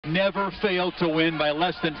Never failed to win by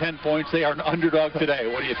less than 10 points. They are an underdog today.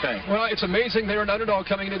 What do you think? Well, it's amazing they're an underdog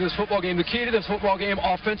coming into this football game. The key to this football game,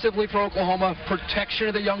 offensively for Oklahoma, protection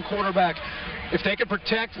of the young quarterback. If they can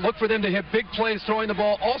protect, look for them to hit big plays throwing the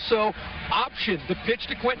ball. Also, option, the pitch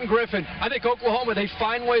to Quentin Griffin. I think Oklahoma, they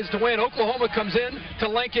find ways to win. Oklahoma comes in to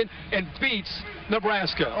Lincoln and beats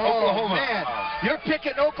Nebraska. Oh, Oklahoma. Man. You're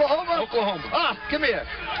picking Oklahoma? Oklahoma. Ah, come here.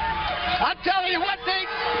 I'm telling you one thing.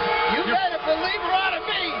 You better believe her out of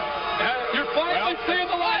me. You're finally seeing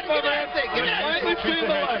the light, my man. Get out of there. You're finally seeing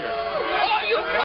the light. Oh, you